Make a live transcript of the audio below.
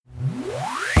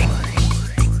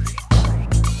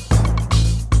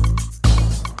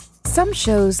Some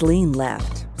shows lean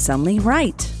left, some lean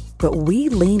right, but we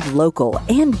lean local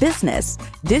and business.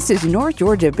 This is North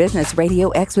Georgia Business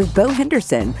RadioX with Bo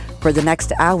Henderson. For the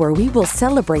next hour, we will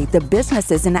celebrate the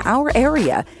businesses in our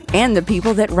area and the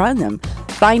people that run them.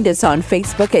 Find us on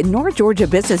Facebook at North Georgia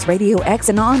Business RadioX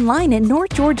and online at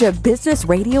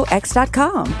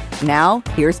northgeorgiabusinessradiox.com. Now,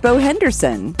 here's Bo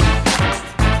Henderson.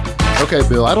 Okay,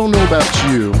 Bill, I don't know about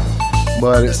you,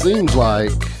 but it seems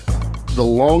like the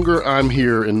longer I'm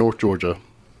here in North Georgia,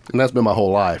 and that's been my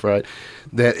whole life, right,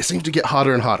 that it seems to get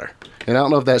hotter and hotter. And I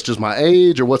don't know if that's just my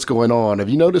age or what's going on. Have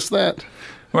you noticed that?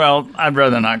 Well, I'd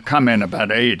rather not comment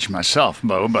about age myself,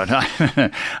 Bo, but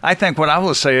I think what I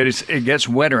will say is it gets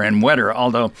wetter and wetter,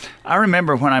 although I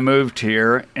remember when I moved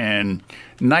here in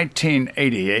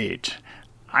 1988,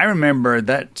 I remember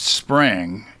that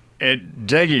spring, it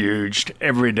deluged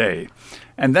every day.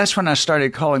 And that's when I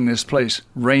started calling this place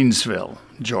Rainsville,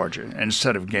 Georgia,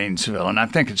 instead of Gainesville, and I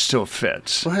think it still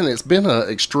fits. Well, and it's been an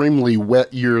extremely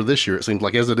wet year this year, it seems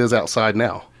like, as it is outside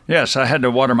now. Yes, I had to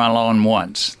water my lawn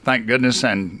once, thank goodness,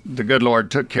 and the good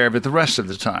Lord took care of it the rest of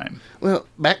the time. Well,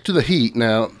 back to the heat.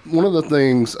 Now, one of the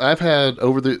things I've had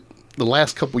over the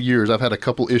last couple years, I've had a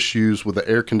couple issues with the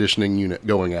air conditioning unit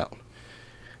going out.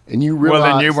 And you realize...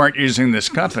 Well, then you weren't using this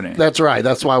company. That's right.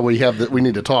 That's why we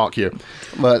need to talk here.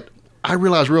 But I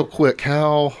realized real quick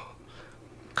how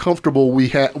comfortable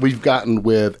we've gotten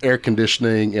with air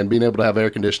conditioning and being able to have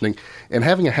air conditioning, and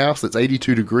having a house that's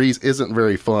 82 degrees isn't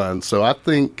very fun. So I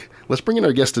think let's bring in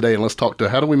our guest today and let's talk to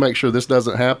how do we make sure this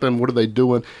doesn't happen? What are they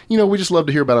doing? You know, we just love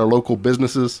to hear about our local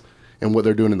businesses and what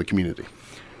they're doing in the community.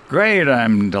 Great.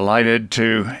 I'm delighted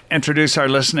to introduce our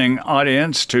listening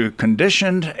audience to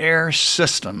Conditioned Air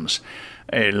Systems,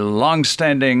 a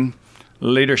long-standing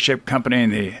leadership company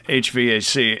in the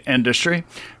HVAC industry.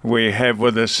 We have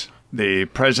with us the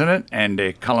president,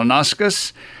 Andy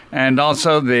Kalinauskas, and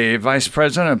also the vice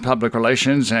president of public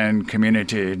relations and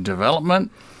community development,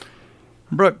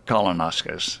 Brooke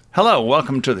Kalinauskas. Hello,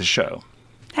 welcome to the show.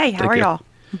 Hey, how are y'all?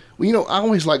 Well, you know, I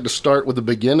always like to start with the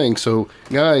beginning. So,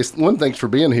 guys, one, thanks for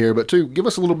being here, but two, give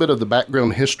us a little bit of the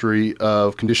background history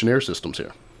of conditioned air systems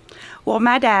here. Well,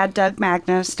 my dad, Doug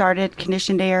Magnus, started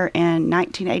Conditioned Air in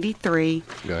 1983.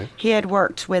 Okay. He had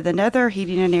worked with another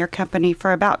heating and air company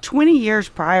for about 20 years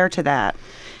prior to that.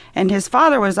 And his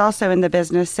father was also in the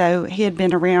business, so he had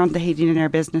been around the heating and air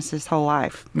business his whole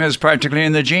life. It was practically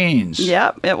in the genes.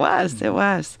 Yep, it was.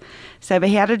 So, but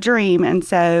he had a dream, and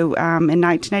so in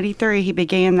 1983, he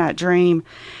began that dream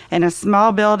in a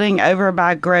small building over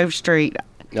by Grove Street.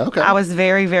 Okay. I was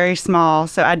very, very small,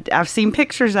 so I've seen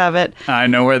pictures of it. I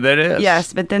know where that is.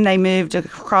 Yes, but then they moved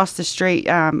across the street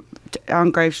on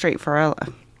Grove Street for a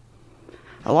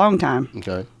long time.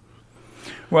 Okay.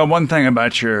 Well, one thing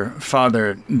about your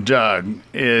father, Doug,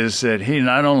 is that he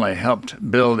not only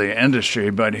helped build the industry,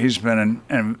 but he's been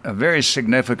a very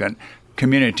significant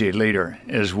community leader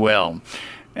as well.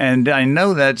 And I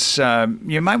know that's,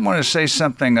 you might want to say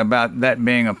something about that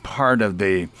being a part of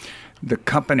the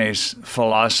company's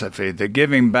philosophy, the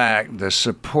giving back, the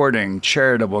supporting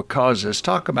charitable causes.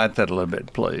 Talk about that a little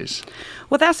bit, please.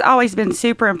 Well, that's always been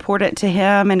super important to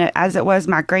him, and as it was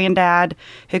my granddad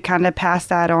who kind of passed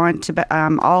that on to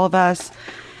all of us.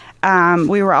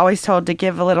 We were always told to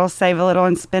give a little, save a little,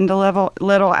 and spend a little.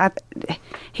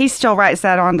 He still writes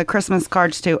that on the Christmas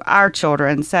cards to our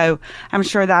children, so I'm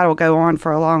sure that'll go on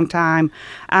for a long time.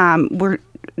 We're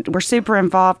super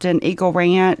involved in Eagle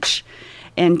Ranch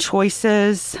and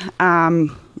Choices,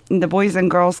 the Boys and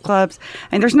Girls Clubs.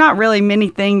 And there's not really many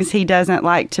things he doesn't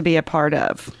like to be a part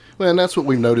of. Well, and that's what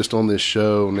we've noticed on this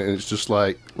show, and it's just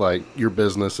like your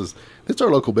business is, it's our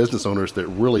local business owners that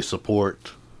really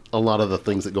support a lot of the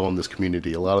things that go on in this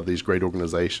community, a lot of these great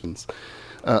organizations.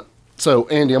 So,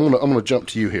 Andy, I'm gonna jump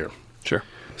to you here. Sure.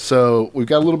 So we've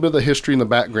got a little bit of the history in the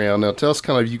background. Now, tell us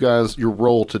kind of you guys your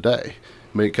role today,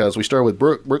 because we started with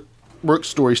Brooke. Brooke's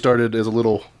story started as a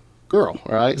little girl,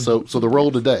 all right? So the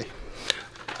role today.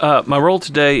 My role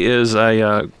today is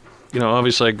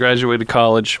obviously I graduated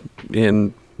college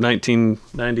in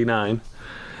 1999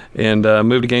 and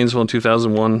moved to Gainesville in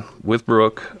 2001 with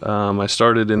Brooke. I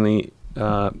started in the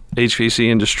HVAC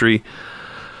industry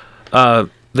there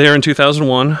in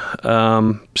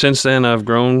 2001. Since then, I've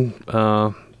grown,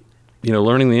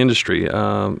 learning the industry.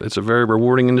 It's a very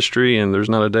rewarding industry, and there's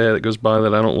not a day that goes by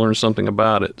that I don't learn something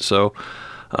about it. So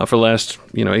for the last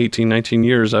 18, 19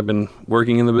 years, I've been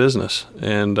working in the business,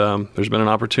 and there's been an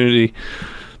opportunity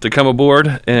to come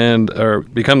aboard or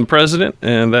become the president,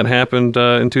 and that happened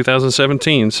in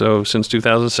 2017. So since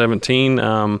 2017,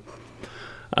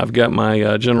 I've got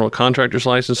my general contractor's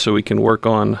license, so we can work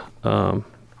on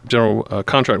general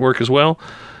contract work as well.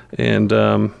 And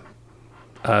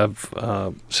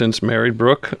I've since married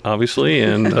Brooke, obviously,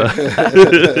 and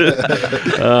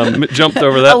jumped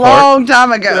over that part. Long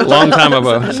time ago. Long time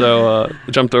ago. So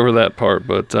jumped over that part,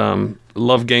 but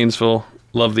love Gainesville,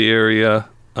 love the area.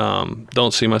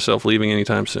 Don't see myself leaving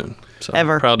anytime soon. So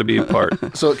Ever. Proud to be a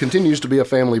part. So it continues to be a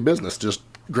family business, just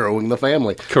growing the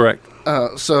family. Correct.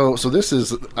 So this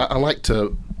is, I like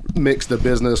to mix the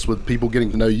business with people getting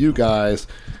to know you guys.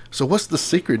 So what's the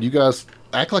secret? You guys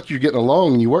act like you're getting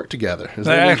along and you work together.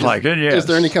 They act like it, yes. Is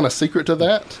there any kind of secret to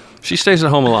that? She stays at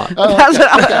home a lot.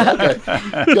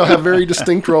 Okay. Y'all have very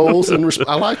distinct roles, and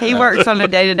I like that. He works on a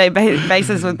day-to-day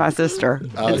basis with my sister.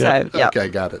 Okay,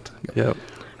 got it. Yep.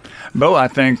 Bo, I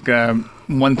think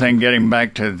one thing, getting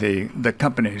back to the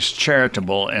company's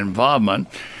charitable involvement,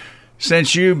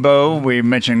 since you, Bo, we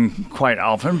mention quite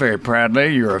often, very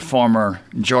proudly, you're a former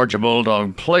Georgia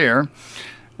Bulldog player.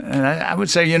 And I would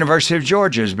say University of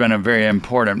Georgia has been a very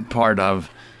important part of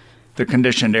the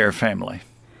Conditioned Air family.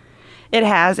 It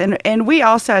has, and we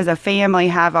also as a family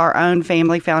have our own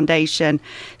family foundation.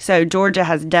 So Georgia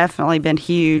has definitely been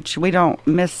huge. We don't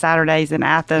miss Saturdays in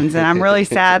Athens, and I'm really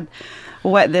sad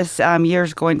what this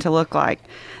year's going to look like.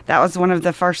 That was one of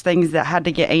the first things that had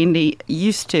to get Andy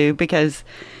used to because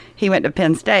he went to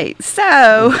Penn State.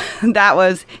 So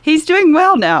he's doing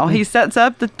well now. He sets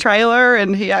up the trailer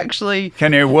and he actually...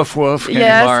 Can he woof woof?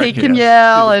 Yes, he can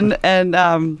yell,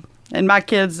 and my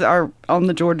kids are on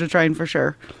the Georgia train for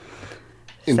sure.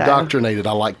 Indoctrinated,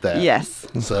 I like that. Yes.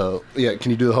 So, yeah, can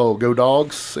you do the whole Go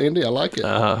Dogs, Andy? I like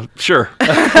it. Sure.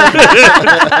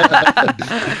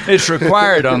 It's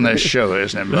required on this show,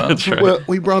 isn't it, Bo? That's right. Well,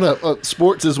 we brought up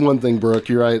sports is one thing, Brooke.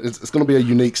 You're right. It's going to be a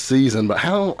unique season, but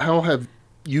how have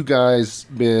you guys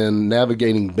been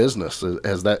navigating business?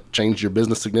 Has that changed your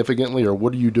business significantly, or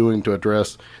what are you doing to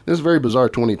address this very bizarre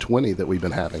 2020 that we've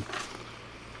been having?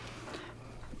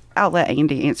 I'll let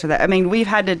Andy answer that. I mean, we've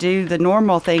had to do the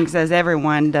normal things as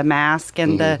everyone, the mask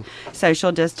and the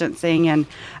social distancing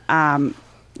and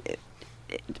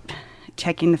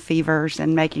checking the fevers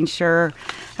and making sure.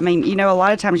 I mean, a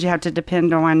lot of times you have to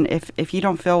depend on if you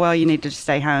don't feel well, you need to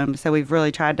stay home. So we've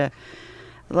really tried to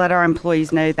let our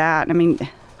employees know that. I mean,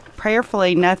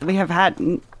 prayerfully, nothing. We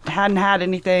hadn't had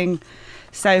anything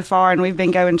so far, and we've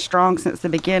been going strong since the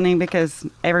beginning because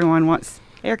everyone wants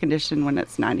air conditioned when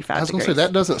it's 95 degrees. I was going to say,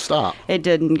 that doesn't stop. It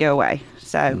didn't go away.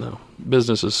 So No.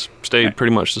 Business has stayed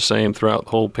pretty much the same throughout the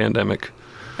whole pandemic.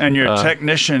 And your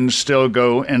technicians still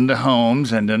go into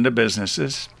homes and into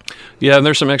businesses? Yeah, and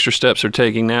there's some extra steps they're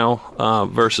taking now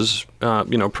versus,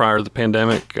 prior to the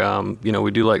pandemic.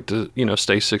 We do like to,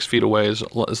 stay 6 feet away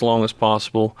as long as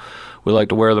possible. We like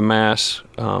to wear the mask,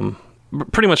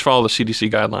 pretty much follow the CDC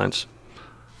guidelines.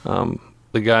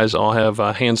 The guys all have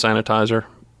hand sanitizer.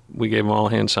 We gave them all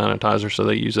hand sanitizer, so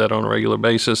they use that on a regular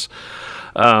basis.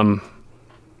 I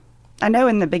know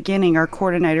in the beginning our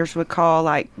coordinators would call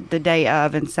like the day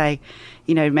of and say,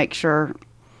 make sure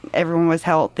everyone was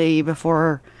healthy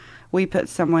before we put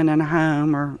someone in a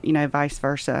home or, vice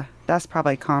versa. That's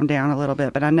probably calmed down a little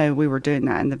bit, but I know we were doing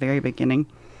that in the very beginning.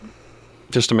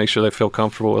 Just to make sure they feel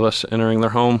comfortable with us entering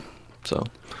their home. So,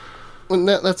 Well,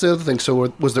 that's the other thing.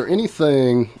 So was there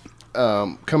anything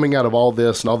coming out of all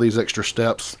this and all these extra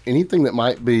steps, anything that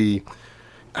might be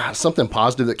something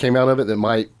positive that came out of it that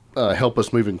might help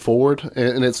us moving forward?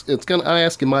 And it's gonna. I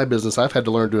ask in my business, I've had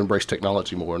to learn to embrace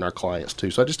technology more and our clients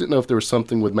too. So I just didn't know if there was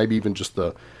something with maybe even just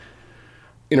the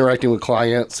interacting with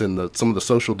clients and some of the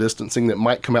social distancing that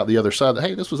might come out the other side. That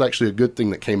hey, this was actually a good thing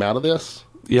that came out of this.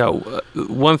 Yeah,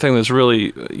 one thing that's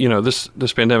really,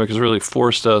 this pandemic has really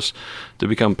forced us to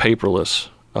become paperless.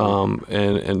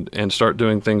 And start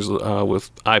doing things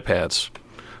with iPads,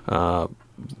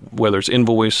 whether it's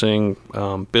invoicing,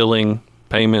 billing,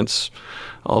 payments,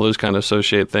 all those kind of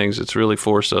associated things. It's really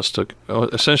forced us to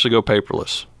essentially go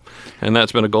paperless, and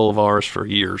that's been a goal of ours for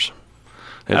years.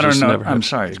 I don't know. I'm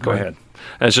sorry. Go ahead.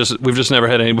 It's just we've just never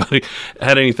had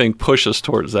anything push us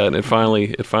towards that, and it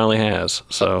finally has.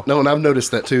 So No, and I've noticed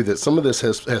that too. That some of this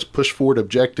has pushed forward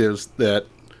objectives that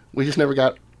we just never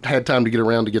had time to get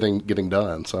around to getting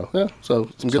done. So yeah,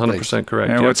 so some good 100% things.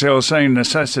 correct. And what's the old saying?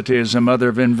 Necessity is the mother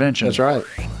of invention. That's right.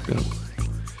 Yeah.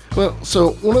 Well,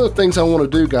 so one of the things I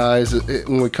want to do, guys,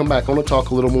 when we come back, I want to talk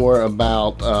a little more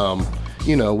about,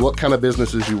 what kind of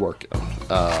businesses you work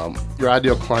in, your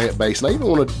ideal client base. And I even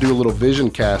want to do a little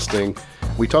vision casting.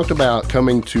 We talked about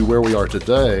coming to where we are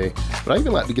today, but I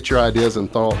even like to get your ideas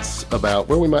and thoughts about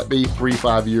where we might be 3,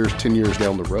 5 years, 10 years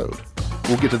down the road.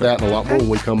 We'll get to that and a lot more when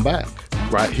we come back,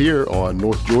 right here on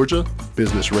North Georgia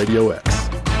Business RadioX.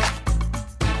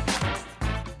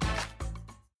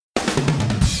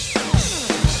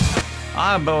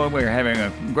 Bo, we're having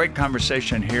a great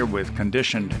conversation here with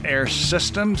Conditioned Air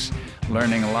Systems,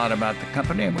 learning a lot about the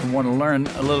company, and we want to learn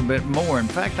a little bit more. In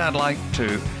fact, I'd like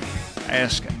to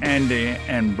ask Andy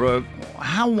and Brooke,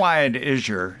 how wide is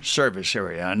your service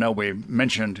area? I know we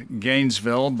mentioned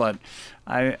Gainesville, but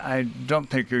I don't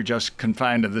think you're just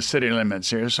confined to the city limits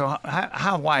here. So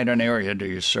how wide an area do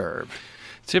you serve?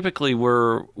 Typically,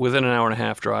 we're within an hour and a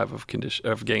half drive of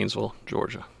Gainesville,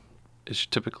 Georgia. It's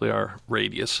typically our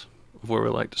radius of where we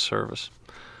like to service.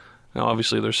 Now,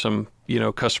 obviously, there's some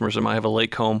customers that might have a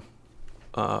lake home,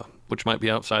 which might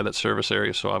be outside that service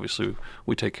area. So obviously,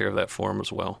 we take care of that for them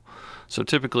as well. So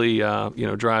typically,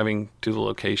 driving to the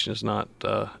location is not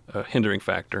a hindering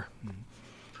factor.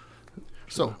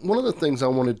 So one of the things I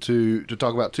wanted to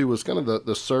talk about too was kind of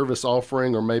the service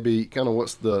offering, or maybe kind of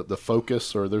what's the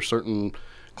focus, or there's certain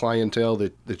clientele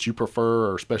that you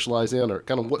prefer or specialize in, or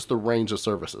kind of what's the range of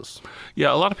services?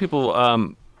 Yeah, a lot of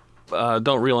people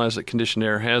don't realize that Conditioned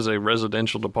Air has a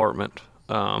residential department.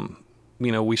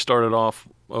 We started off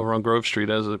over on Grove Street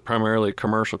as primarily a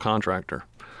commercial contractor.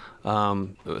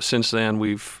 Since then,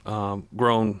 we've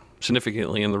grown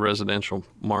significantly in the residential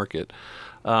market.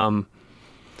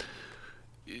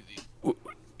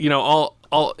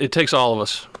 It takes all of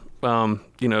us,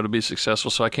 to be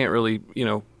successful. So I can't really,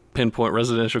 pinpoint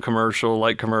residential, commercial,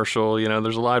 light commercial.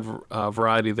 There's a lot of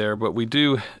variety there, but we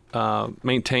do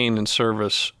maintain and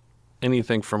service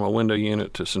anything from a window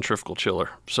unit to centrifugal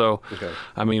chiller. So, okay.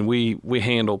 I mean, we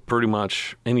handle pretty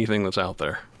much anything that's out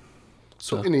there.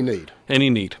 So any need?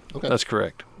 Any need. Okay. That's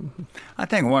correct. I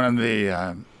think one of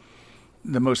the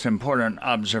most important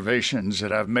observations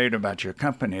that I've made about your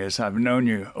company is I've known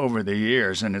you over the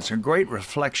years, and it's a great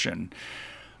reflection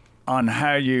on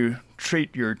how you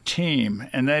treat your team,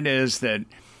 and that is that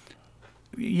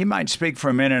you might speak for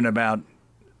a minute about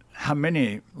how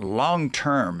many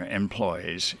long-term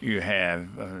employees you have.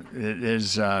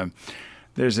 There's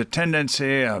a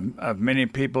tendency of many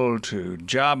people to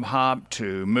job hop,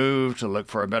 to move, to look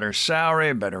for a better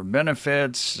salary, better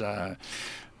benefits,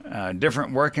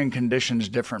 different working conditions,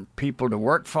 different people to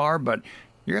work for, but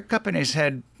your company's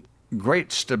had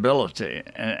great stability.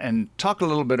 And talk a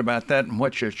little bit about that and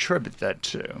what you attribute that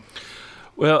to.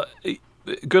 Well,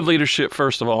 good leadership,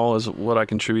 first of all, is what I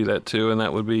contribute that to, and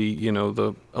that would be,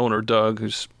 the owner, Doug,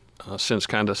 who's since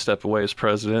kind of stepped away as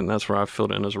president, and that's where I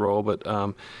filled in his role. But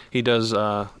he does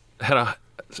have a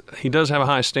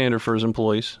high standard for his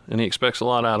employees, and he expects a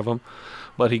lot out of them,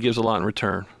 but he gives a lot in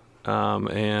return.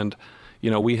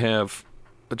 We have,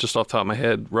 just off the top of my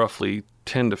head, roughly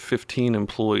 10 to 15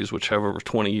 employees which have over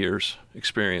 20 years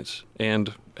experience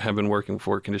and have been working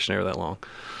for Conditioned Air that long.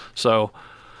 So,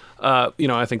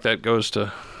 I think that goes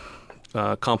to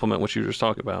complement what you were just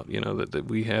talking about, that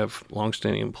we have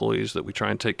longstanding employees that we try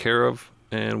and take care of,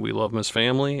 and we love them as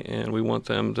family, and we want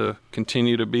them to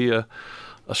continue to be a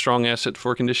strong asset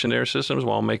for Conditioned Air Systems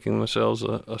while making themselves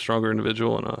a stronger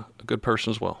individual and a good person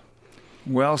as well.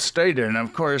 Well stated. And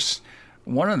of course,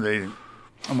 one of the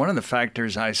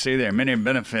factors I see, there are many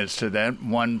benefits to that.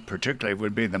 One particularly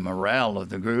would be the morale of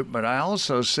the group, but I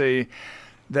also see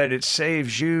that it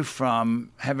saves you from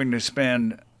having to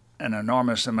spend an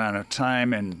enormous amount of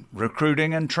time in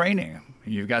recruiting and training.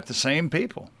 You've got the same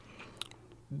people.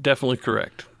 Definitely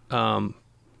correct.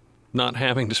 Not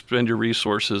having to spend your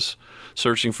resources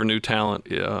searching for new talent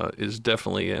is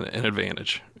definitely an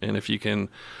advantage. And if you can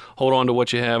hold on to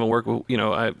what you have and work with,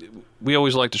 we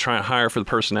always like to try and hire for the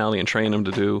personality and train them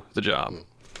to do the job.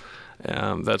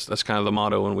 That's kind of the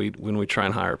motto when we try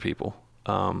and hire people.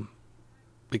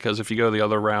 Because if you go the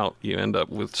other route, you end up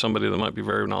with somebody that might be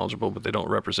very knowledgeable, but they don't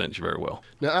represent you very well.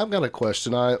 Now, I've got a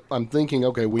question. I'm thinking,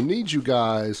 okay, we need you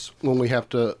guys when we have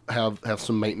to have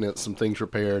some maintenance, some things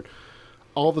repaired,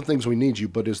 all the things we need you,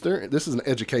 but this is an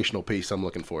educational piece I'm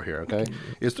looking for here, okay?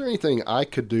 Mm-hmm. Is there anything I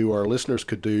could do or our listeners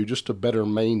could do just to better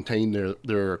maintain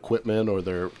their equipment or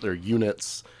their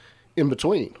units in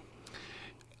between?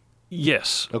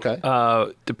 Yes. Okay.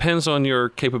 Depends on your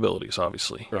capabilities,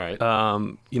 obviously. Right.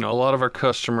 A lot of our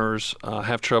customers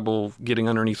have trouble getting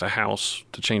underneath a house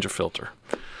to change a filter.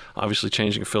 Obviously,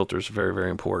 changing a filter is very, very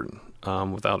important.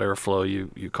 Without airflow,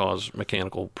 you cause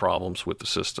mechanical problems with the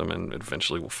system, and it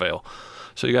eventually will fail.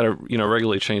 So you got to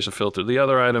regularly change the filter. The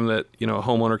other item that a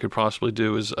homeowner could possibly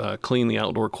do is clean the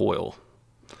outdoor coil.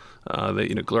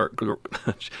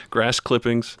 Grass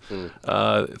clippings,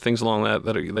 things along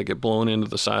that get blown into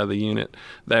the side of the unit.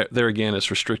 There again,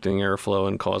 it's restricting airflow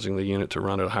and causing the unit to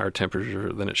run at a higher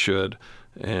temperature than it should,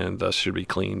 and thus should be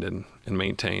cleaned and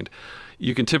maintained.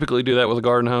 You can typically do that with a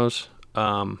garden hose.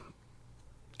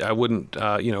 I wouldn't,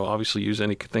 obviously use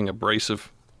anything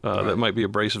abrasive that might be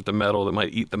abrasive to metal, that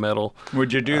might eat the metal.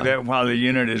 Would you do that while the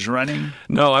unit is running?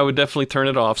 No, I would definitely turn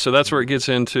it off. So that's where it gets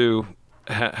into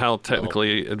how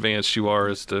technically advanced you are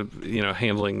as to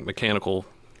handling mechanical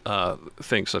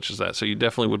things such as that. So you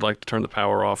definitely would like to turn the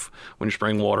power off when you're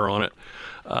spraying water on it.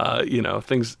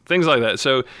 Things like that.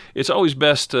 So it's always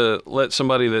best to let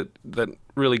somebody that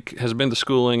really has been to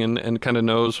schooling and kind of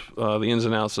knows the ins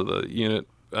and outs of the unit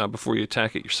before you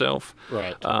attack it yourself.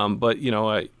 Right. But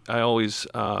I always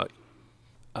not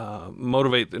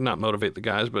motivate the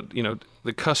guys, but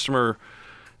the customer.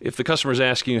 If the customer is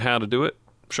asking you how to do it,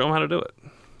 show them how to do it.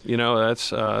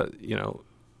 That's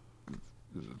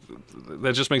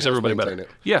that just makes everybody better.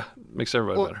 Yeah, makes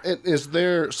everybody better. Is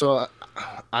there? So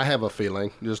I have a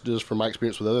feeling, just from my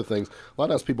experience with other things, a lot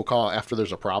of times people call after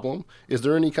there's a problem. Is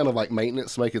there any kind of like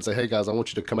maintenance to make it say, "Hey guys, I want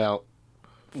you to come out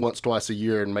once, twice a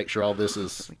year and make sure all this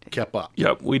is kept up"?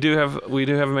 Yep, we do have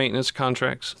maintenance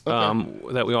contracts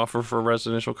that we offer for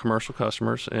residential, commercial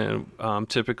customers, and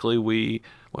typically we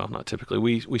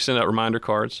send out reminder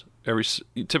cards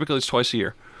typically it's twice a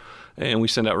year. And we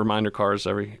send out reminder cards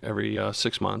every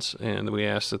 6 months, and we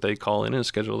ask that they call in and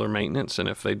schedule their maintenance. And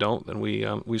if they don't, then we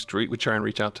try and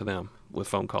reach out to them with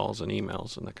phone calls and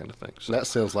emails and that kind of thing. So that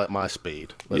sounds like my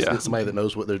speed. Let's get somebody that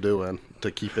knows what they're doing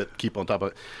to keep on top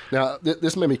of it. Now,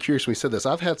 this made me curious when we said this.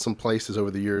 I've had some places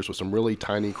over the years with some really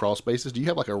tiny crawl spaces. Do you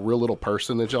have like a real little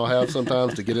person that y'all have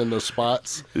sometimes to get in those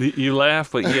spots? You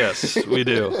laugh, but yes, we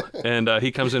do. And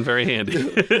he comes in very handy.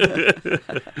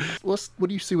 What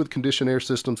do you see with conditioned air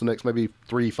systems the next maybe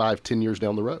 3, 5, 10 years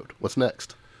down the road? What's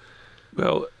next?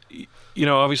 Well,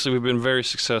 obviously we've been very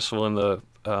successful in the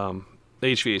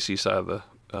HVAC side of the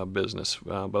business,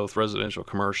 both residential,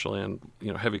 commercial, and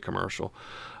heavy commercial.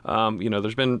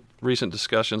 There's been recent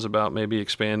discussions about maybe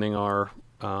expanding our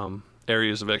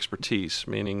areas of expertise,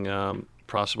 meaning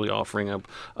possibly offering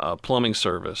a plumbing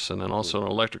service and then also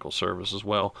an electrical service as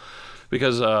well,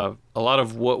 because a lot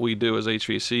of what we do as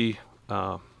HVAC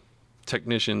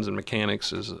technicians and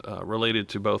mechanics is related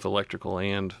to both electrical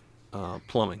and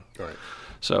plumbing. Right.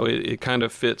 So it kind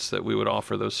of fits that we would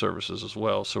offer those services as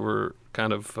well. So we're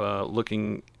kind of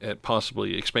looking at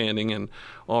possibly expanding and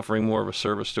offering more of a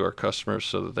service to our customers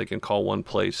so that they can call one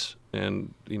place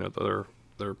and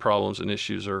their problems and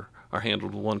issues are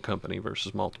handled with one company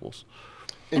versus multiples.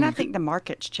 And I think the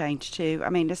market's changed too.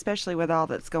 I mean, especially with all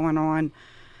that's going on.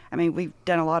 I mean, we've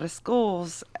done a lot of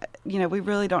schools. We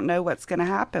really don't know what's going to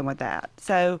happen with that.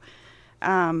 So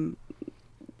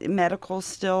medical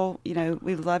still,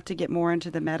 we'd love to get more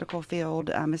into the medical field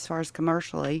as far as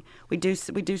commercially. We do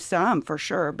some for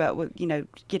sure, but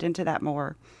get into that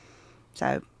more.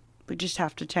 So we just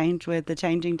have to change with the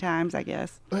changing times, I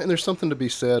guess. And there's something to be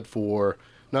said for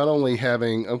not only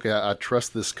having, I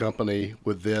trust this company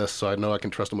with this, so I know I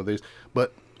can trust them with these,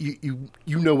 but you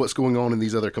know what's going on in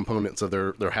these other components of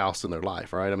their house and their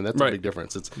life, right? I mean, that's a big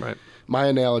difference. It's right. My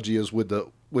analogy is with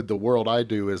the world I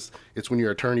do is it's when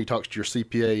your attorney talks to your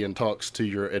CPA and talks to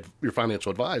your financial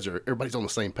advisor, everybody's on the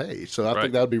same page. So I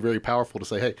think that would be very powerful to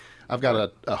say, hey, I've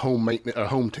got a home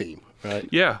team, right?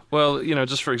 Yeah. Well,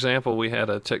 just for example, we had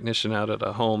a technician out at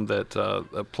a home that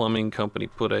a plumbing company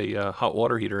put a hot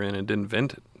water heater in and didn't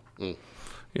vent it.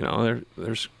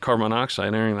 There's carbon monoxide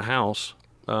entering the house.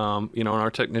 And our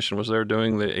technician was there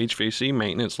doing the HVAC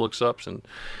maintenance, looks up and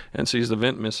sees the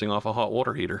vent missing off a hot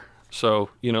water heater. So,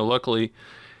 luckily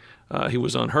he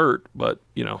was unhurt, but,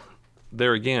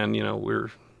 there again,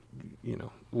 we're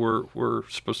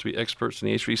supposed to be experts in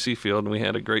the HVAC field, and we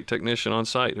had a great technician on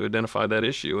site who identified that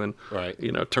issue and,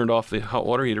 turned off the hot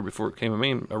water heater before it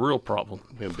became a real problem.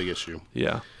 A big issue.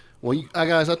 Yeah. Well,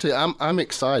 guys, I'll tell you, I'm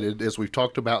excited as we've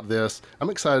talked about this. I'm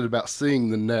excited about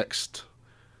seeing the next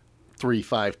 3,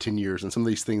 5, 10 years and some of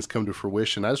these things come to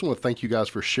fruition. I just want to thank you guys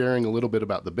for sharing a little bit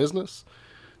about the business,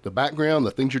 the background,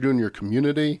 the things you're doing in your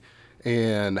community,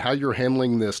 and how you're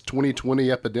handling this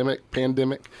 2020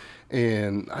 pandemic.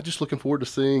 And I'm just looking forward to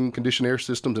seeing conditioned air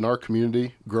systems in our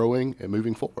community growing and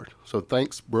moving forward. So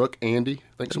thanks, Brooke, Andy.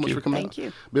 Thanks so much for coming out. Thank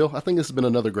you. Bill, I think this has been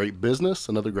another great business,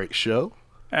 another great show.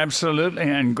 Absolutely,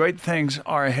 and great things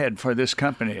are ahead for this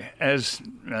company as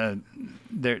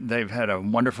they've had a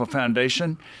wonderful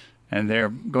foundation, and they're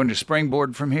going to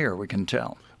springboard from here, we can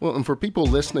tell. Well, and for people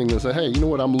listening and say, hey, you know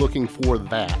what, I'm looking for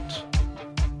that,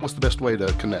 what's the best way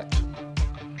to connect?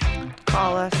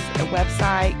 Call us at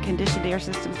website,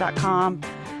 conditionedairsystems.com,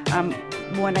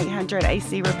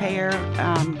 1-800-AC-REPAIR.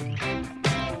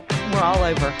 We're all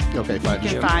over. Okay, fine. You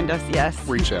can find us, yes.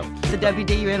 Reach out. The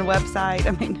WDUN website.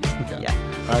 Yeah.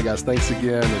 All right, guys, thanks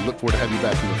again, and look forward to having you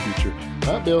back in the future.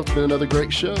 All right, Bill, it's been another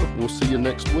great show. We'll see you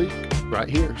next week right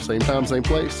here, same time, same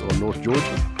place on North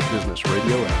Georgia Business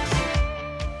RadioX.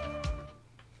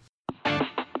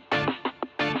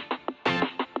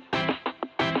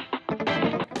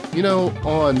 You know,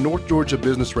 on North Georgia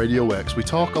Business RadioX, we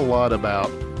talk a lot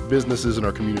about businesses in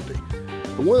our community.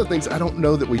 But one of the things I don't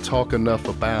know that we talk enough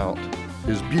about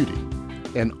is beauty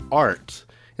and art.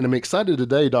 And I'm excited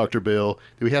today, Dr. Bill,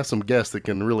 that we have some guests that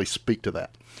can really speak to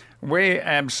that. We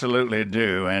absolutely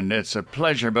do, and it's a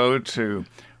pleasure, Bo, to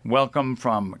welcome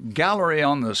from Gallery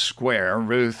on the Square,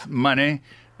 Ruth Money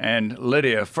and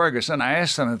Lydia Ferguson. I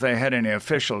asked them if they had any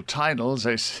official titles.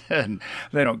 They said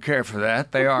they don't care for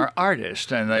that. They are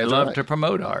artists, and they love to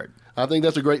promote art. I think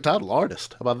that's a great title,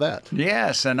 artist. How about that?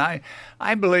 Yes, and I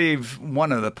believe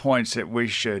one of the points that we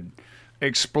should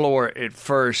explore at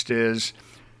first is,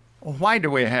 why do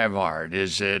we have art?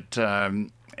 Is it a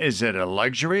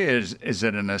luxury? Is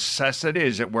it a necessity?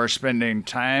 Is it worth spending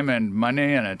time and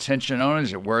money and attention on?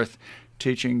 Is it worth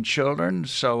teaching children?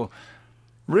 So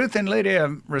Ruth and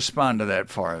Lydia, respond to that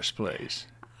for us, please.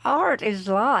 Art is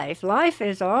life. Life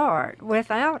is art.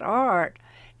 Without art,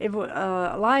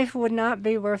 life would not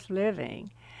be worth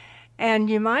living. And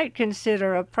you might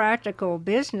consider a practical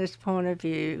business point of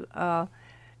view.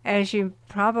 As you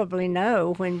probably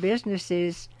know, when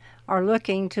businesses are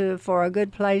looking for a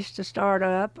good place to start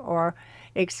up or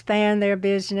expand their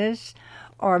business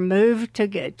or move to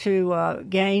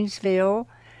Gainesville,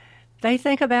 they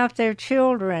think about their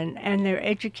children and their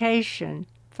education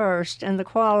first and the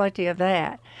quality of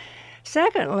that.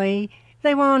 Secondly,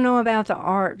 they want to know about the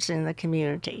arts in the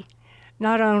community,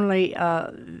 not only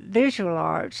visual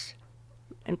arts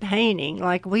and painting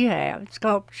like we have,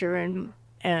 sculpture and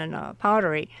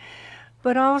pottery,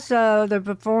 but also the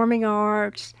performing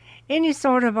arts. Any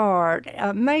sort of art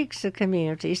makes a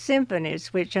community.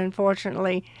 Symphonies, which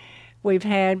unfortunately we've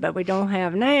had, but we don't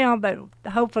have now, but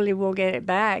hopefully we'll get it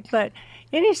back. But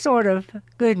any sort of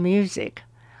good music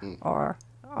or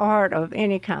art of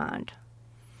any kind.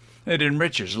 It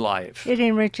enriches life. It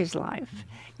enriches life.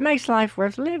 It makes life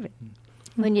worth living.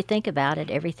 When you think about it,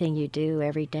 everything you do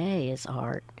every day is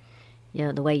art. You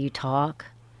know, the way you talk,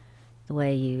 the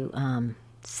way you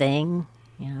sing,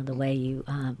 you know, the way you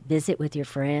visit with your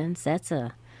friends. That's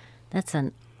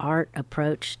an art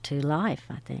approach to life,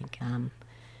 I think.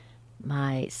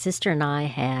 My sister and I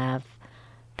have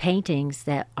paintings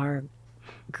that our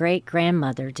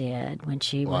great-grandmother did when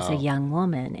she was a young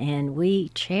woman, and we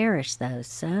cherish those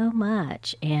so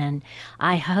much. And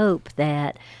I hope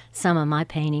that some of my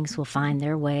paintings will find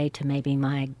their way to maybe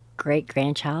my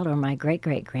great-grandchild or my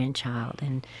great-great-grandchild.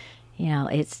 And you know,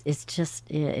 it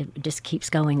just keeps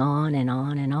going on and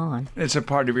on and on. It's a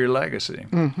part of your legacy.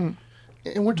 Mm-hmm.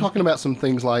 And we're talking about some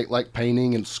things like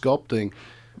painting and sculpting,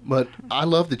 but I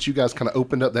love that you guys kind of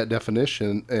opened up that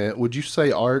definition. Would you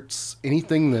say art's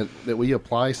anything that we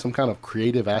apply some kind of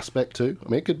creative aspect to? I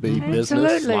mean, it could be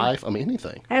business, life, I mean,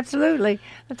 anything. Absolutely.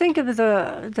 Think of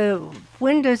the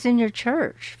windows in your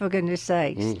church, for goodness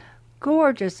sakes.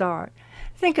 Gorgeous art.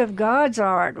 Think of God's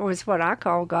art, was what I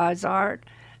call God's art.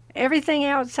 Everything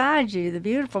outside you, the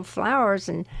beautiful flowers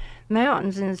and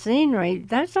mountains and scenery,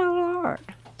 that's all art.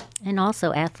 And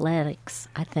also athletics,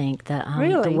 I think.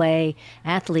 Really? The way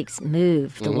athletes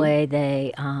move, the way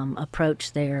they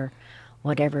approach their,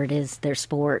 whatever it is, their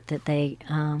sport that they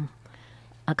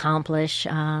accomplish,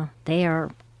 they are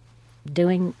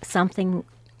doing something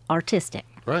artistic.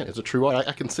 Right, it's a true art.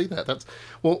 I can see that.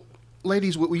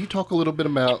 Ladies, will you talk a little bit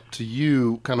about, to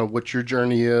you, kind of what your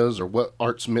journey is or what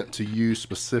art's meant to you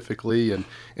specifically, and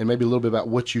maybe a little bit about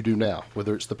what you do now,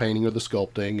 whether it's the painting or the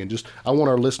sculpting, and just, I want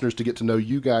our listeners to get to know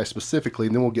you guys specifically,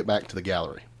 and then we'll get back to the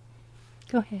gallery.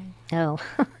 Go ahead. Oh,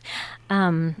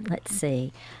 let's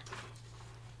see.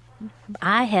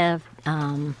 I have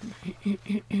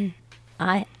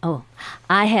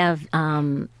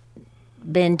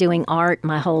been doing art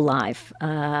my whole life.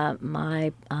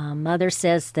 My mother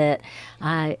says that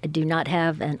I do not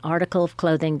have an article of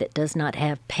clothing that does not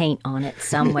have paint on it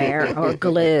somewhere or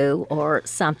glue or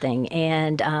something.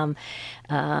 And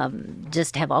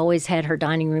just have always had her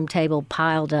dining room table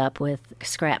piled up with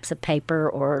scraps of paper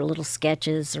or little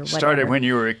sketches or whatever. Started when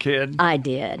you were a kid? I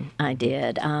did.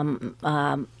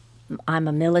 I'm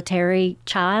a military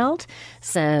child,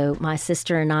 so my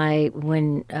sister and I,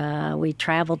 when we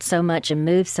traveled so much and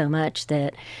moved so much,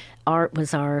 that art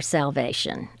was our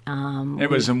salvation. It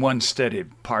was in one steady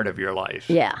part of your life.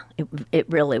 Yeah, it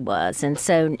really was. And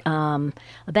so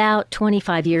about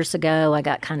 25 years ago, I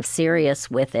got kind of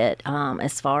serious with it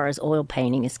as far as oil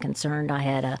painting is concerned. I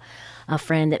had a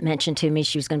friend that mentioned to me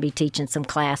she was going to be teaching some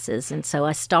classes, and so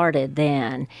I started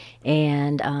then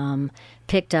and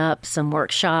picked up some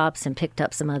workshops and picked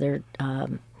up some other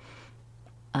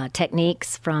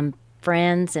techniques from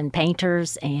friends and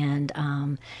painters, and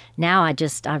now I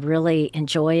really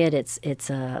enjoy it.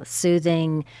 It's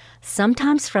soothing,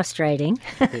 sometimes frustrating,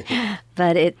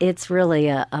 but it's really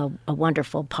a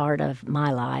wonderful part of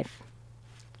my life.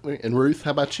 And Ruth,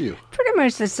 how about you? Pretty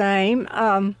much the same.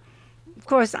 Of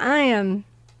course, I am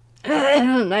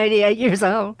 88 years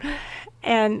old,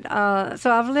 and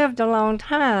so I've lived a long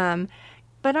time.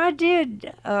 But I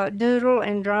did doodle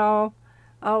and draw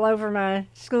all over my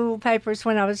school papers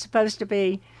when I was supposed to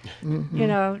be,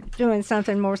 doing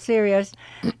something more serious.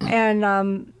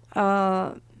 And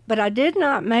but I did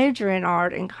not major in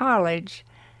art in college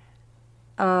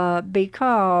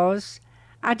because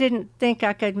I didn't think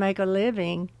I could make a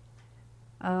living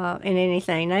in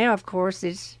anything. Now, of course,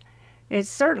 it's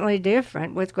certainly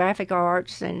different with graphic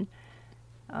arts, and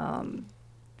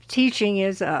teaching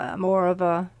is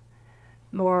more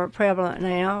prevalent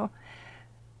now.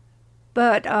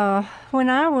 But when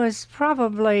I was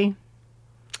probably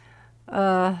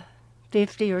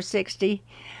 50 or 60,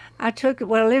 I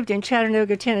lived in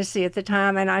Chattanooga, Tennessee at the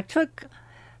time, and I took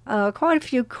quite a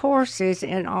few courses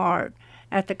in art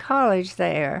at the college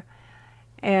there.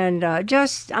 And I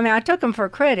took them for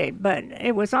credit, but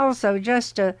it was also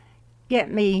just to get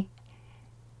me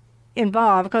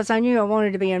involved, because I knew I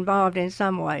wanted to be involved in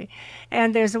some way.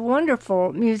 And there's a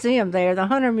wonderful museum there, the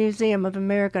Hunter Museum of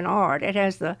American Art. It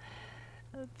has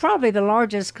probably the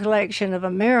largest collection of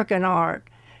American art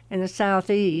in the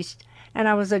Southeast. And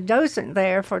I was a docent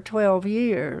there for 12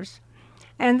 years.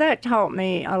 And that taught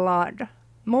me a lot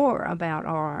more about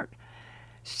art.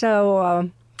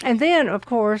 So, and then, of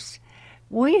course,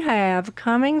 we have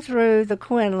coming through the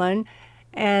Quinlan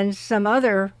and some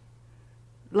other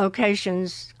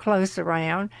locations close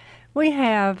around, we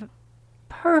have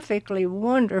perfectly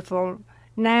wonderful,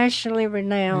 nationally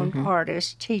renowned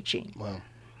artists teaching. Wow.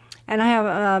 And I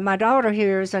have my daughter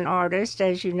here is an artist,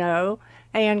 as you know,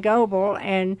 Ann Goebel,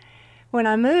 and when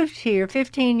I moved here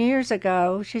 15 years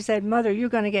ago, she said, "Mother, you're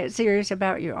going to get serious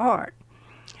about your art,"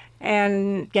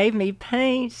 and gave me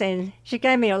paints, and she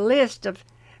gave me a list of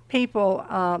people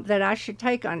that I should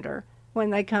take under when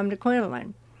they come to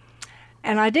Quinlan.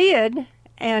 And I did,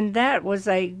 and that was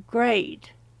a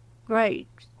great way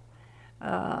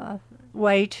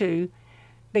to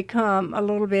become a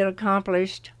little bit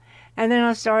accomplished. And then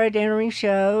I started entering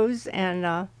shows,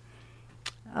 and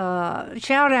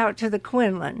shout out to the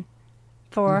Quinlan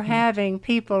for having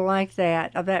people like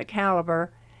that, of that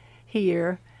caliber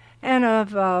here, and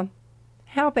of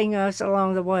helping us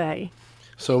along the way.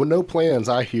 So no plans,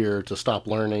 I hear, to stop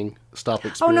learning, stop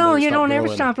experimenting. Oh, no, you stop don't ever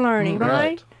growing. stop learning,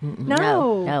 right?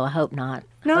 No. No, I hope not.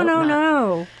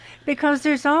 No. Because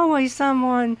there's always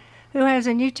someone who has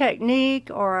a new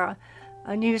technique or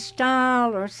a new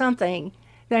style or something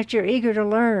that you're eager to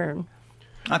learn.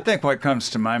 I think what comes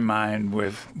to my mind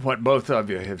with what both of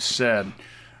you have said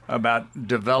about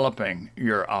developing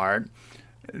your art,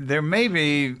 there may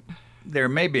be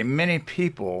many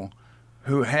people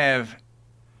who have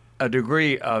a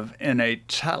degree of innate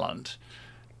talent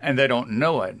and they don't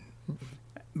know it.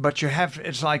 But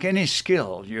it's like any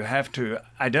skill. You have to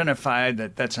identify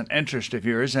that that's an interest of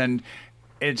yours, and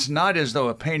it's not as though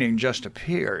a painting just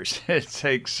appears. It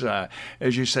takes,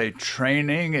 as you say,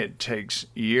 training. It takes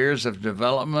years of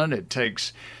development. It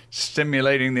takes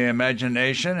stimulating the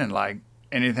imagination, and like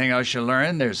anything else you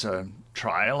learn, there's a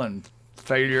trial and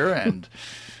failure. And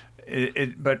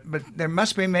but there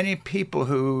must be many people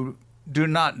who do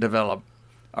not develop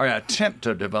or attempt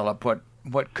to develop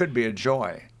what could be a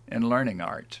joy in learning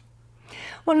art.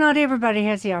 Well, not everybody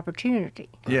has the opportunity.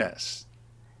 Yes.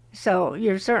 So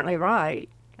you're certainly right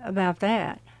about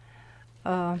that.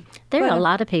 There are a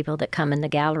lot of people that come in the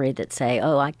gallery that say,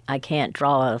 "Oh, I can't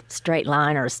draw a straight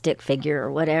line or a stick figure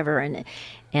or whatever," and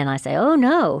I say, "Oh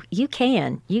no, you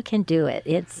can do it.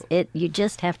 You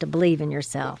just have to believe in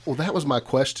yourself." Well, that was my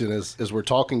question as we're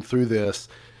talking through this.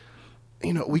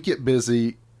 You know, we get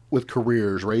busy with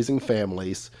careers, raising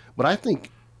families, but I think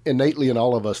innately in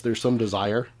all of us, there's some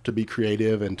desire to be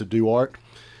creative and to do art.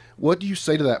 What do you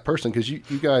say to that person? Because you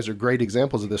guys are great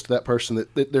examples of this, to that person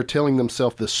that they're telling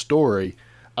themselves this story,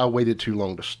 "I waited too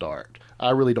long to start. I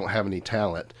really don't have any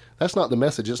talent." That's not the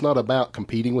message. It's not about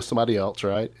competing with somebody else,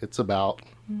 right? It's about...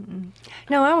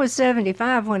 No, I was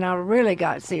 75 when I really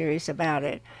got serious about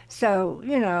it. So,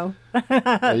 you know.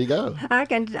 There you go. I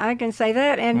can say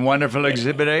that. And wonderful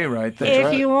Exhibit A right there.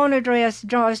 If you want to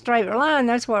draw a straight line,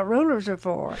 that's what rulers are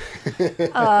for.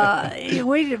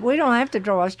 We don't have to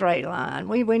draw a straight line.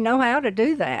 We know how to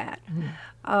do that.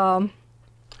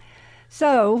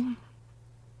 So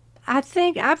I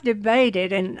think I've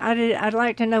debated, and I'd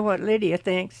like to know what Lydia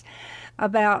thinks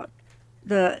about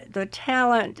the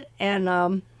talent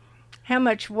and how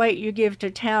much weight you give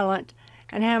to talent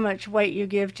and how much weight you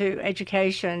give to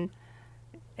education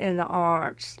in the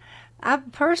arts. I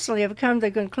personally have come to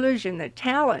the conclusion that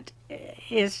talent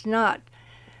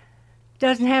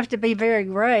doesn't have to be very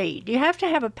great. You have to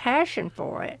have a passion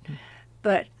for it.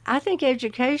 But I think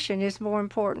education is more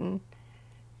important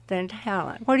than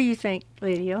talent. What do you think,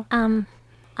 Lydia?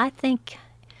 I think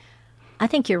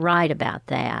you're right about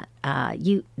that.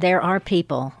 There are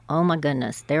people, oh my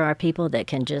goodness, there are people that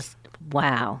can just,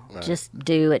 just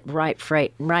do it right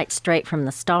straight from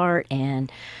the start.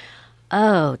 And,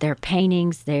 their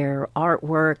paintings, their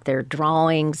artwork, their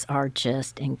drawings are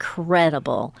just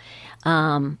incredible.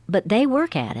 But they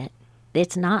work at it.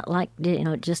 It's not like,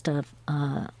 just a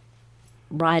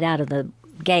right out of the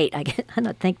gate. I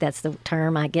don't think that's the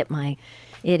term. I get my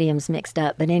idioms mixed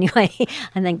up. But anyway,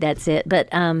 I think that's it. But,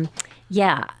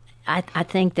 I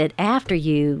think that after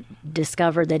you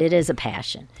discover that it is a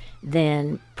passion,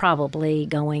 then probably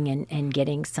going and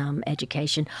getting some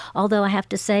education. Although I have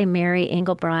to say, Mary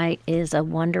Engelbright is a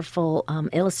wonderful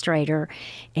illustrator,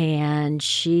 and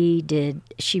she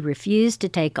refused to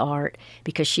take art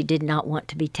because she did not want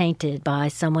to be tainted by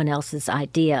someone else's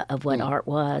idea of what art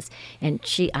was. And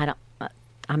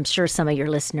I'm sure some of your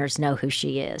listeners know who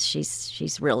she is.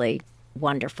 She's really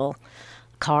wonderful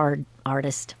card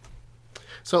artist.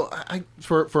 So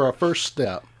for our first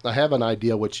step, I have an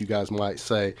idea what you guys might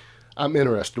say. I'm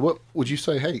interested. What would you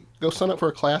say? Hey, go sign up for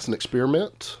a class and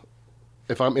experiment.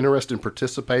 If I'm interested in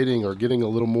participating or getting a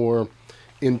little more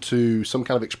into some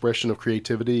kind of expression of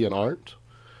creativity and art?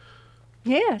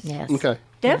 Yes. Okay.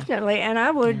 Definitely. And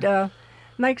I would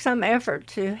make some effort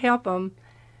to help them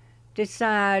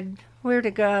decide where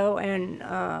to go and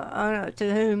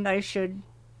to whom they should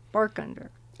work under.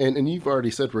 And you've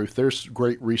already said, Ruth, there's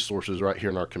great resources right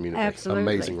here in our community. Absolutely.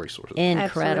 Amazing resources.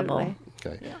 Incredible. Absolutely.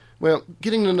 Okay. Yeah. Well,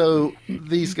 getting to know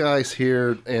these guys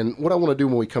here, and what I want to do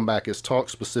when we come back is talk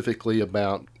specifically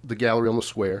about the gallery on the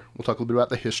square. We'll talk a little bit about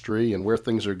the history and where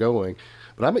things are going.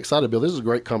 But I'm excited, Bill. This is a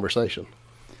great conversation.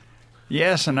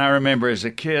 Yes, and I remember as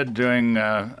a kid doing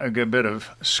a good bit of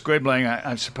scribbling.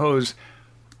 I suppose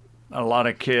a lot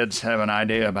of kids have an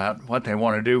idea about what they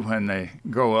want to do when they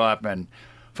grow up, and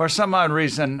for some odd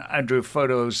reason, I drew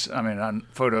photos. I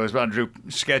drew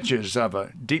sketches of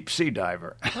a deep sea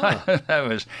diver. Huh.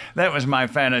 that was my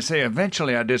fantasy.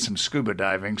 Eventually, I did some scuba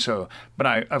diving. But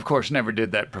I, of course, never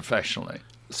did that professionally.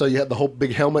 So you had the whole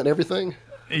big helmet and everything?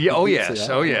 Yeah, oh yes.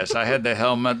 I had the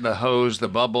helmet, the hose, the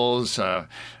bubbles,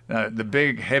 the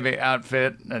big heavy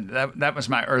outfit. That was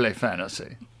my early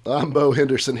fantasy. I'm Bo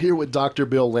Henderson here with Dr.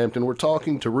 Bill Lampton. We're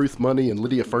talking to Ruth Money and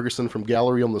Lydia Ferguson from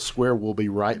Gallery on the Square. We'll be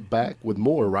right back with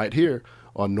more right here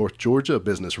on North Georgia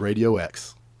Business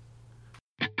RadioX.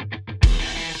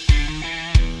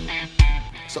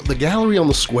 So the Gallery on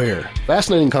the Square,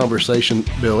 fascinating conversation,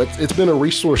 Bill. It's been a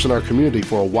resource in our community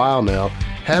for a while now.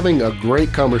 Having a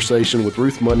great conversation with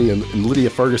Ruth Money and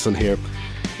Lydia Ferguson here.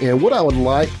 And what I would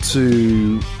like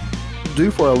to do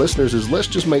for our listeners is let's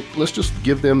just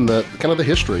give them the kind of the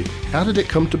history. How did it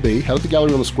come to be? How did the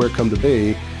Gallery on the Square come to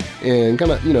be? And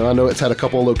kind of, I know it's had a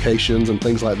couple of locations and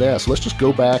things like that. So let's just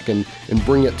go back and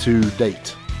bring it to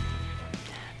date.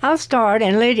 I'll start,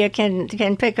 and Lydia can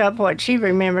pick up what she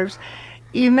remembers.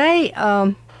 You may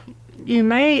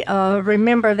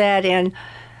remember that in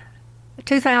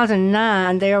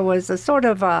 2009 there was a sort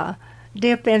of a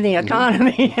dip in the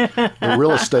economy. The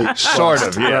real estate. Sort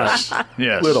of, yes.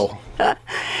 Yes. Little.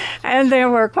 And there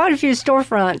were quite a few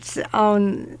storefronts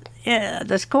on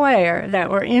the square that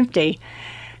were empty,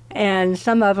 and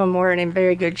some of them weren't in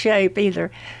very good shape either.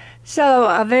 So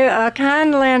a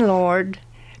kind landlord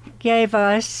gave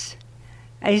us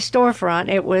a storefront.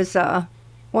 It was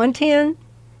 110?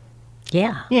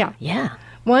 Yeah.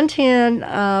 110,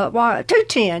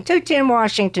 210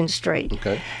 Washington Street.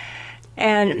 Okay.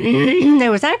 And there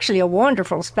was actually a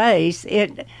wonderful space.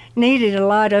 It needed a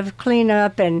lot of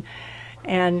cleanup and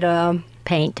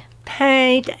paint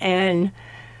and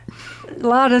a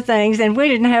lot of things, and we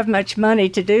didn't have much money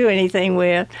to do anything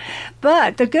with.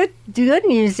 But the good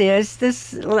news is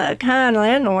this kind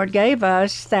landlord gave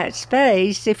us that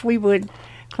space if we would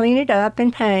clean it up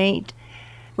and paint,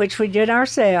 which we did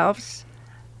ourselves,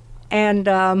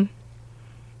 and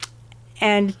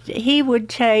he would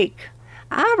take,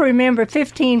 I remember,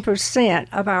 15%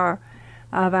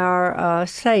 of our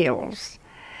sales.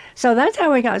 So that's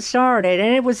how we got started,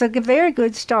 and it was a very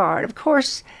good start. Of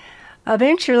course,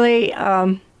 eventually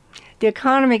the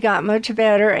economy got much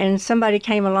better, and somebody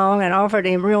came along and offered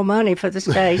him real money for the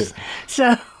space.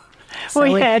 So So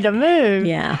we had to move.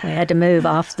 Yeah, we had to move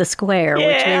off the square,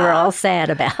 which we were all sad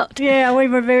about. Yeah, we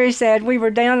were very sad. We were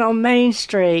down on Main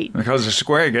Street. Because the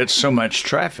square gets so much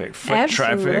traffic, foot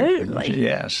Absolutely. traffic.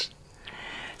 Yes.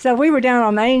 So we were down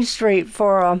on Main Street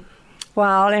for a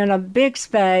while in a big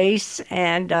space,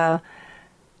 and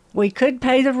we could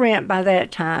pay the rent by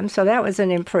that time, so that was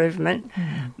an improvement.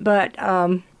 But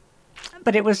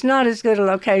it was not as good a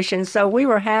location, so we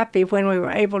were happy when we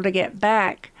were able to get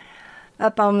back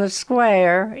up on the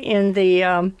square in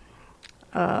the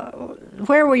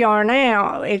where we are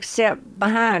now, except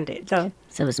behind it. So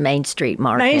it was Main Street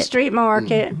Market. Main Street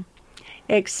Market,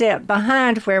 except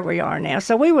behind where we are now.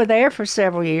 So we were there for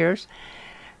several years,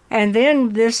 and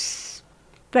then this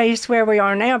space where we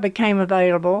are now became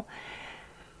available.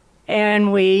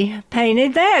 And we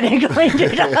painted that and cleaned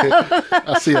it up.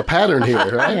 I see a pattern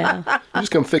here, right? Yeah. You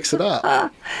just come fix it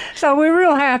up. So we're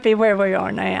real happy where we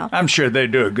are now. I'm sure they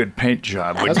do a good paint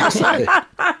job. I was going to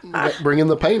say, bring in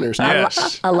the painters.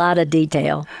 Yes. A lot of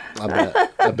detail.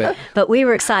 I bet. But we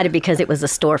were excited because it was a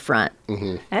storefront.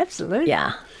 Absolutely.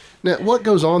 Yeah. Now, what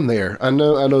goes on there? I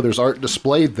know there's art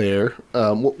displayed there.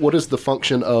 What is the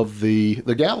function of the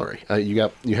gallery? You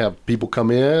have people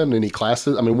come in, any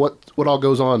classes? I mean, what all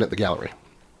goes on at the gallery?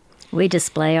 We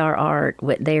display our art.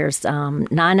 There's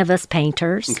 9 of us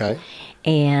painters. Okay.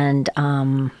 And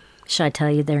should I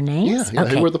tell you their names? Yeah.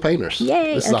 Who are the painters?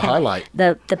 Yay. This is a highlight.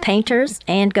 The painters,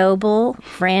 Ann Goebel,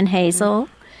 Fran Hazel,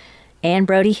 Ann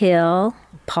Brody Hill,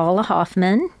 Paula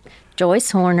Hoffman,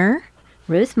 Joyce Horner,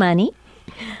 Ruth Money.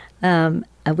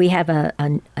 We have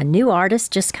a new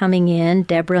artist just coming in,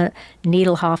 Deborah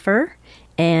Needlehofer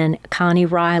and Connie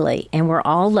Riley, and we're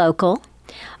all local.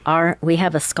 We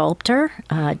have a sculptor,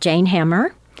 Jane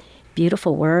Hemmer,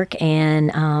 beautiful work,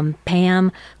 and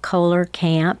Pam Kohler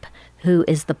Camp, who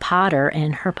is the potter,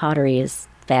 and her pottery is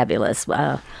fabulous.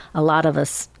 A lot of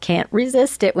us can't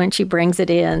resist it when she brings it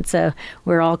in, so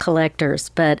we're all collectors.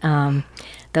 But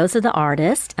those are the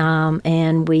artists,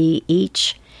 and we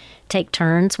each take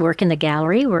turns work in the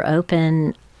gallery. We're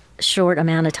open short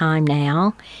amount of time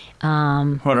now.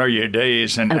 What are your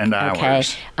days and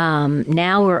hours? Okay.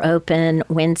 Now we're open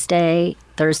Wednesday,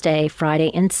 Thursday, Friday,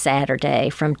 and Saturday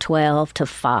from 12 to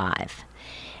 5.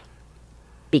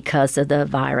 Because of the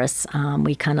virus,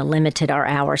 we kind of limited our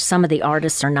hours. Some of the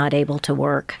artists are not able to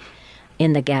work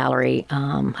in the gallery,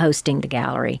 hosting the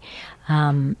gallery.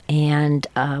 And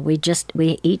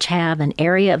we each have an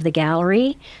area of the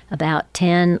gallery, about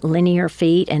 10 linear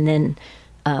feet, and then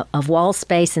of wall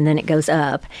space, and then it goes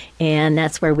up. And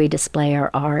that's where we display our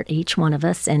art, each one of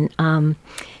us. And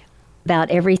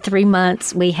about every 3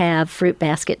 months, we have fruit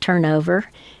basket turnover,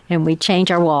 and we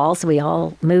change our walls. We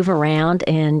all move around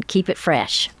and keep it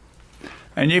fresh.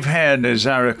 And you've had, as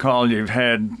I recall,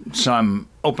 some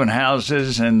open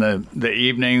houses in the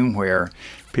evening where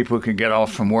people can get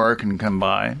off from work and come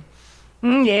by.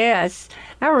 Yes.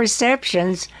 Our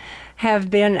receptions have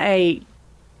been a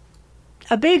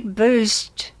big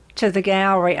boost to the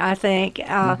gallery, I think,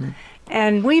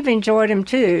 and we've enjoyed them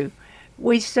too.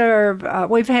 We've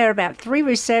had about 3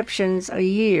 receptions a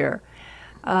year,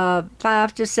 5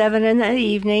 to 7 in the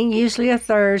evening, usually a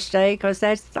Thursday, because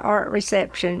that's the art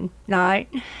reception night.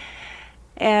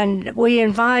 And we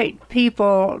invite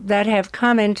people that have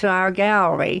come into our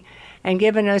gallery and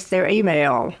given us their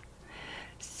email.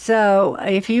 So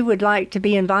if you would like to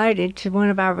be invited to one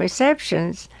of our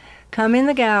receptions, come in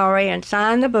the gallery and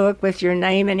sign the book with your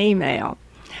name and email.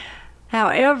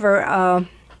 However,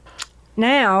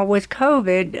 now with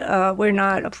COVID, we're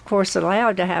not, of course,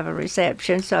 allowed to have a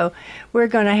reception, so we're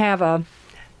going to have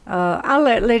I'll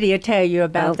let Lydia tell you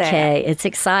about that. Okay, it's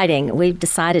exciting. We've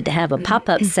decided to have a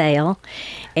pop-up sale,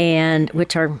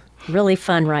 which are really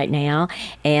fun right now,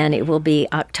 and it will be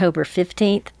October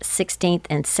 15th, 16th,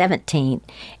 and 17th,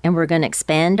 and we're going to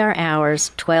expand our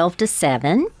hours 12 to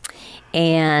 7,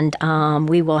 and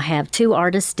we will have 2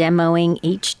 artists demoing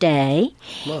each day,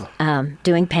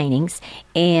 doing paintings,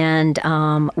 and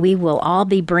we will all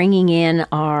be bringing in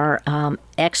our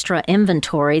extra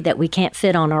inventory that we can't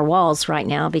fit on our walls right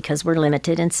now because we're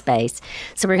limited in space.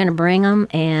 So we're going to bring them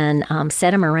and set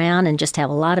them around and just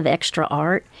have a lot of extra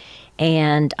art.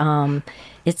 And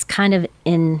it's kind of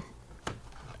in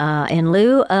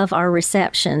lieu of our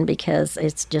reception because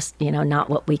it's just, not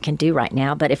what we can do right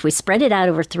now. But if we spread it out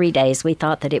over 3 days, we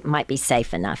thought that it might be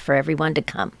safe enough for everyone to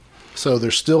come. So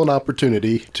there's still an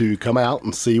opportunity to come out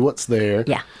and see what's there.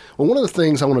 Yeah. Well, one of the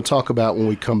things I want to talk about when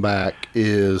we come back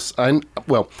is, I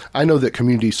know that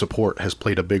community support has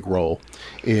played a big role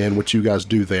in what you guys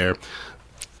do there.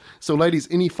 So, ladies,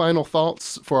 any final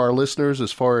thoughts for our listeners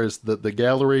as far as the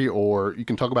gallery, or you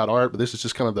can talk about art, but this is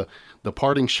just kind of the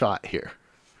parting shot here.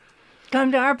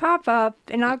 come to our pop-up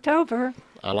in October.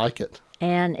 I like it.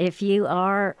 And if you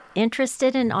are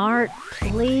interested in art,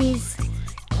 please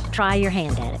try your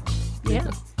hand at it.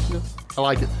 Yeah. I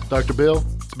like it. Dr. Bill,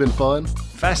 it's been fun.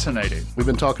 Fascinating. We've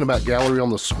been talking about Gallery on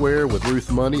the Square with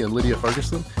Ruth Money and Lydia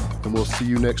Ferguson, and we'll see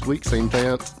you next week, same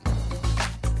time.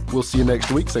 We'll see you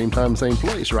next week, same time, same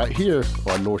place, right here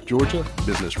on North Georgia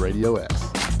Business Radio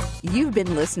X. You've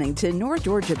been listening to North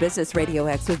Georgia Business Radio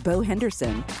X with Bo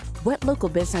Henderson. What local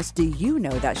business do you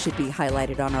know that should be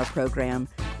highlighted on our program?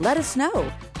 Let us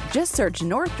know. Just search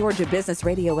North Georgia Business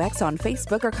Radio X on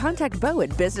Facebook or contact Bo at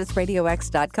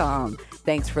businessradiox.com.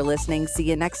 Thanks for listening. See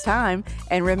you next time.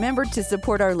 And remember to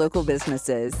support our local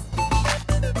businesses.